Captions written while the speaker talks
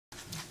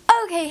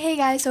Okay, hey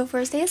guys, so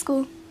first day of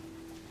school.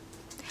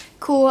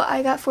 Cool,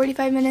 I got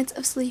 45 minutes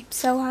of sleep,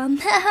 so,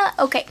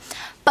 okay.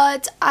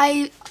 But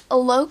I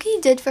low-key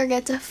did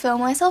forget to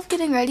film myself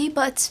getting ready,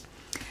 but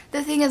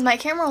the thing is my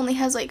camera only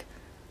has like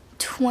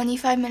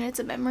 25 minutes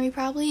of memory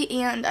probably,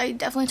 and I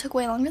definitely took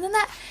way longer than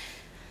that.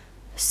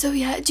 So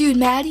yeah, dude,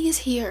 Maddie is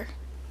here.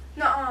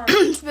 Nuh-uh.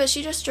 But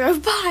she just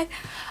drove by.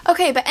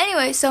 Okay, but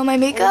anyway, so my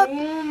makeup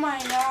Oh my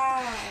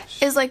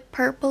gosh. is like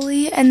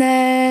purpley, and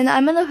then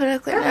I'm gonna put a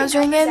clear nose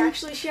ring in.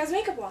 Actually, she has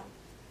makeup on.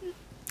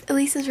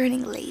 Elisa's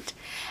running late.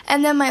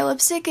 And then my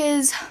lipstick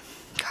is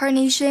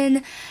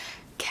Carnation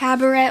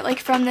Cabaret, like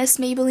from this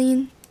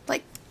Maybelline,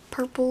 like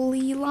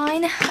purpley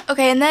line.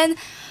 Okay, and then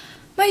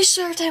my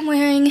shirt I'm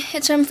wearing,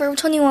 it's from Forever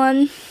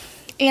 21,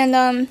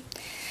 and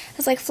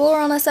it's like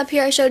floralness up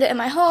here. I showed it in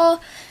my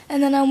haul.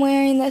 And then I'm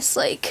wearing this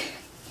like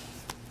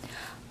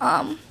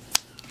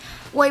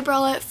white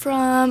bralette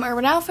from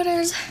Urban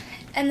Outfitters,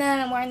 and then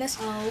I'm wearing this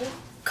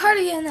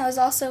cardigan that was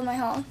also in my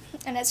haul,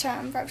 and it's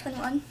from Forever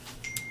 21.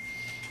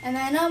 And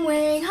then I'm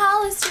wearing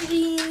Hollister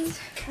jeans.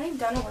 Can I have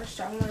done a worse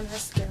job on my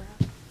mascara?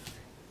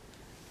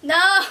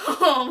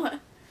 No!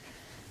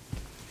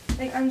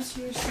 Like, I'm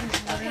seriously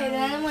Okay,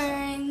 then I'm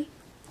wearing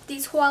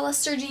these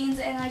Hollister jeans,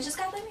 and I just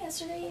got them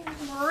yesterday, and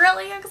I'm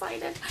really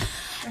excited.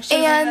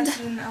 And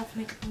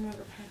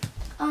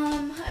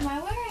am I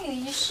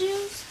wearing these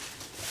shoes?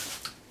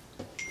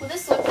 Will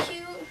this look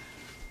cute?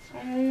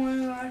 Oh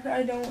my gosh,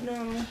 I don't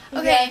know.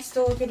 Okay, yeah,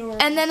 still look adorable.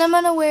 And then I'm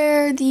gonna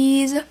wear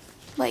these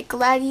like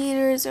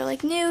gladiators, or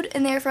like nude,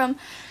 and they're from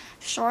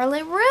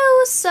Charlotte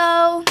Russe.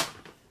 So,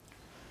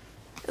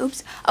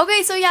 oops.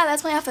 Okay, so yeah,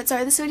 that's my outfit.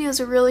 Sorry, this video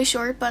is really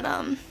short, but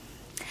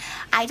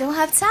I don't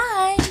have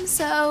time.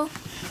 So,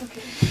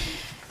 okay.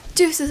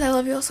 Deuces, I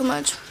love you all so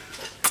much.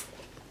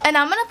 And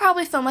I'm gonna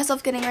probably film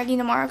myself getting ready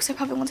tomorrow because it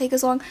probably won't take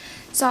as long.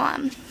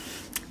 So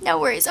no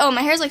worries. Oh,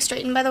 my hair's like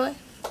straightened, by the way.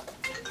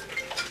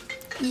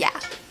 Yeah.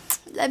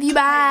 Love you.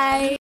 Bye.